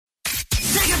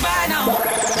Say goodbye now.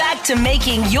 Back to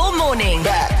making your morning.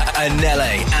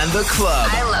 Anele and the club.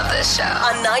 I love this show.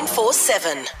 On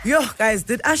 947. Yo, guys,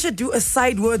 did Usher do a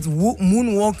sideways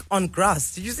moonwalk on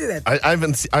grass? Did you see that? I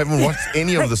haven't watched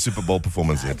any of the Super Bowl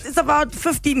performance yet. It's about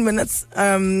 15 minutes.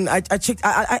 I checked.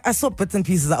 I saw bits and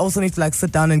pieces. I also need to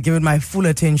sit down and give it my full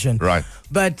attention. Right.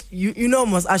 But you know,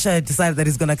 Usher had decided that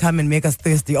he's gonna come and make us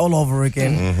thirsty all over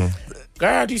again. Mm-hmm.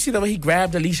 Girl, do you see the way he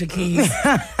grabbed Alicia Keys?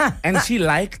 And she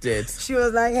liked it. She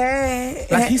was like, hey.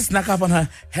 Like he snuck up on her,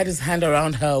 had his hand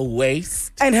around her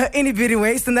waist. And her itty bitty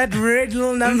waist and that red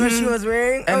little number she was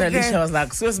wearing. And Alicia was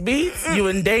like, Swiss Beats, you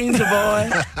in danger, boy.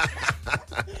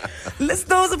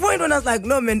 There was a point when I was like,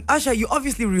 no, man, Usher, you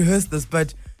obviously rehearsed this,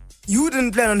 but you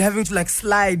didn't plan on having to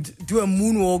slide, do a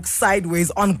moonwalk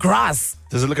sideways on grass.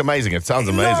 Does it look amazing? It sounds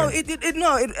amazing.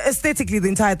 No, aesthetically, the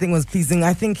entire thing was pleasing.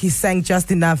 I think he sang just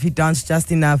enough. He danced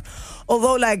just enough.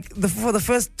 Although, for the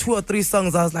first 2 or 3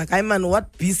 songs, I was like, hey, man,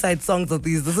 what B-side songs are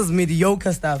these? This is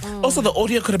mediocre stuff. Also, the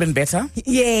audio could have been better.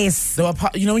 Yes. There were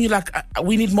when you're like,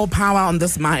 we need more power on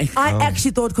this mic. I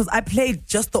actually thought, because I played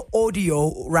just the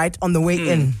audio, right, on the way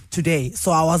in today.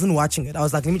 So I wasn't watching it. I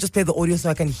was like, let me just play the audio so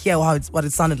I can hear what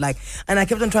it sounded like. And I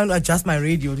kept on trying to adjust my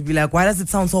radio to be like, why does it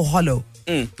sound so hollow?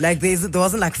 There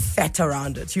wasn't fat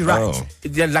around it. You're right.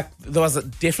 Yeah, there was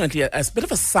definitely a bit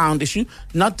of a sound issue,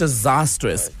 not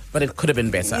disastrous, but it could have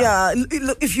been better. Yeah,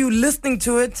 look, if you're listening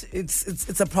to it,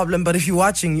 it's a problem. But if you're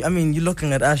watching, I mean, you're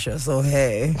looking at Usher, so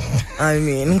hey, I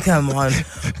mean, come on.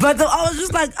 But I was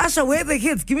just like, Usher, where are the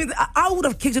hits? Give me. I would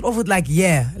have kicked it off with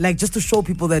just to show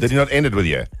people that. Did he not end it with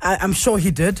yeah? I'm sure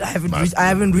he did. I haven't reached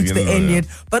the end yet.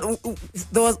 But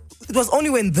it was only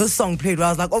when this song played where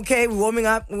I was like, okay, we're warming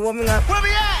up. Where we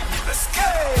at? Let's go.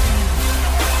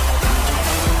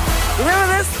 Remember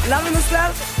this? Loving this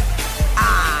love?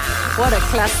 What a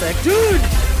classic. Dude.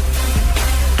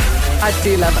 I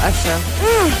do love Usher.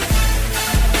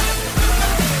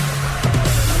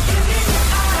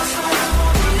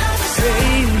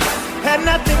 Had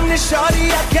nothing to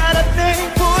shorty, I got a thing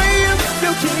for you.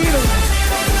 You keep it.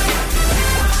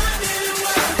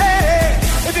 Hey,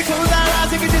 if you close our eyes,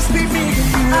 you can just be me.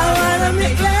 I wanna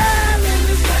make love in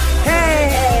this. Hey.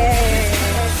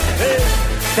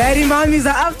 Daddy mommies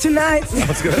are up tonight. I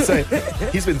was going to say,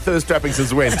 he's been thirst trapping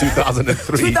since when?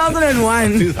 2003?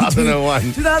 2001. 2001.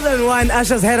 2001,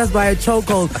 Usher's had us by a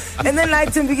chokehold. And then,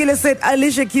 like Tim Bigila said,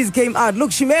 Alicia Keys came out.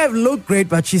 Look, she may have looked great,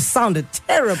 but she sounded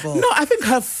terrible. No, I think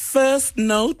her first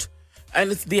note,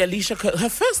 and it's the Alicia, her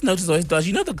first note is always dodgy.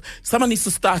 You know, someone needs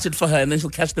to start it for her, and then she'll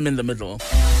catch them in the middle.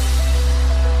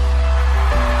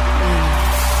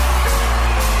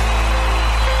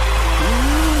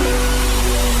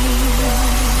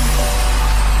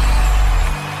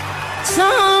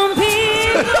 Some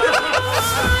people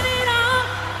want it all,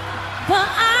 but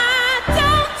I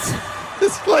don't.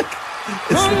 It's like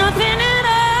Want nothing at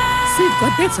all. See, it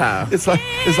got better.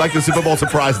 it's like the Super Bowl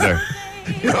surprise there.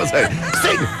 You know what I'm saying?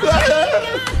 Sing.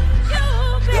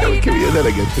 Can we hear that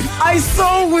again, please?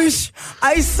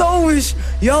 I so wish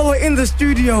y'all were in the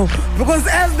studio, because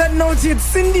as that note hit,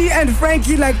 Cindy and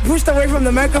Frankie pushed away from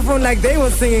the microphone like they were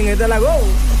singing it. They're like, whoa,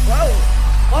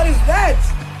 what is that?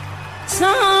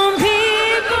 Some people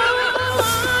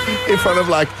want it In front of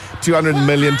 200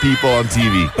 million people on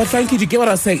TV. But Frankie, do you get what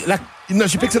I was saying? No,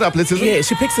 she picks it up. Let's listen. Yeah,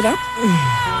 she picks it up.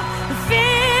 if it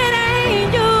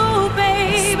ain't you,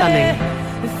 baby. Stunning.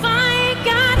 If I ain't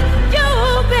got you,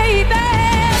 baby.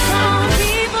 Some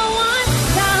people want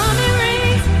diamond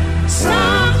rings.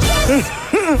 Some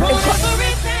just want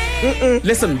everything.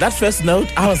 Listen, that first note,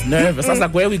 I was nervous. I was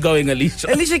like, where are we going,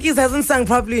 Alicia? Alicia Keys hasn't sung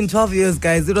properly in 12 years,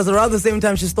 guys. It was around the same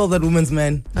time she stole that woman's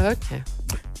man. Okay.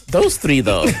 Those three,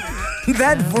 though,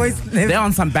 That voice, they're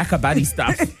on some backer buddy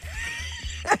stuff.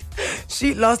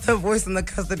 she lost her voice in the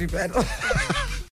custody battle.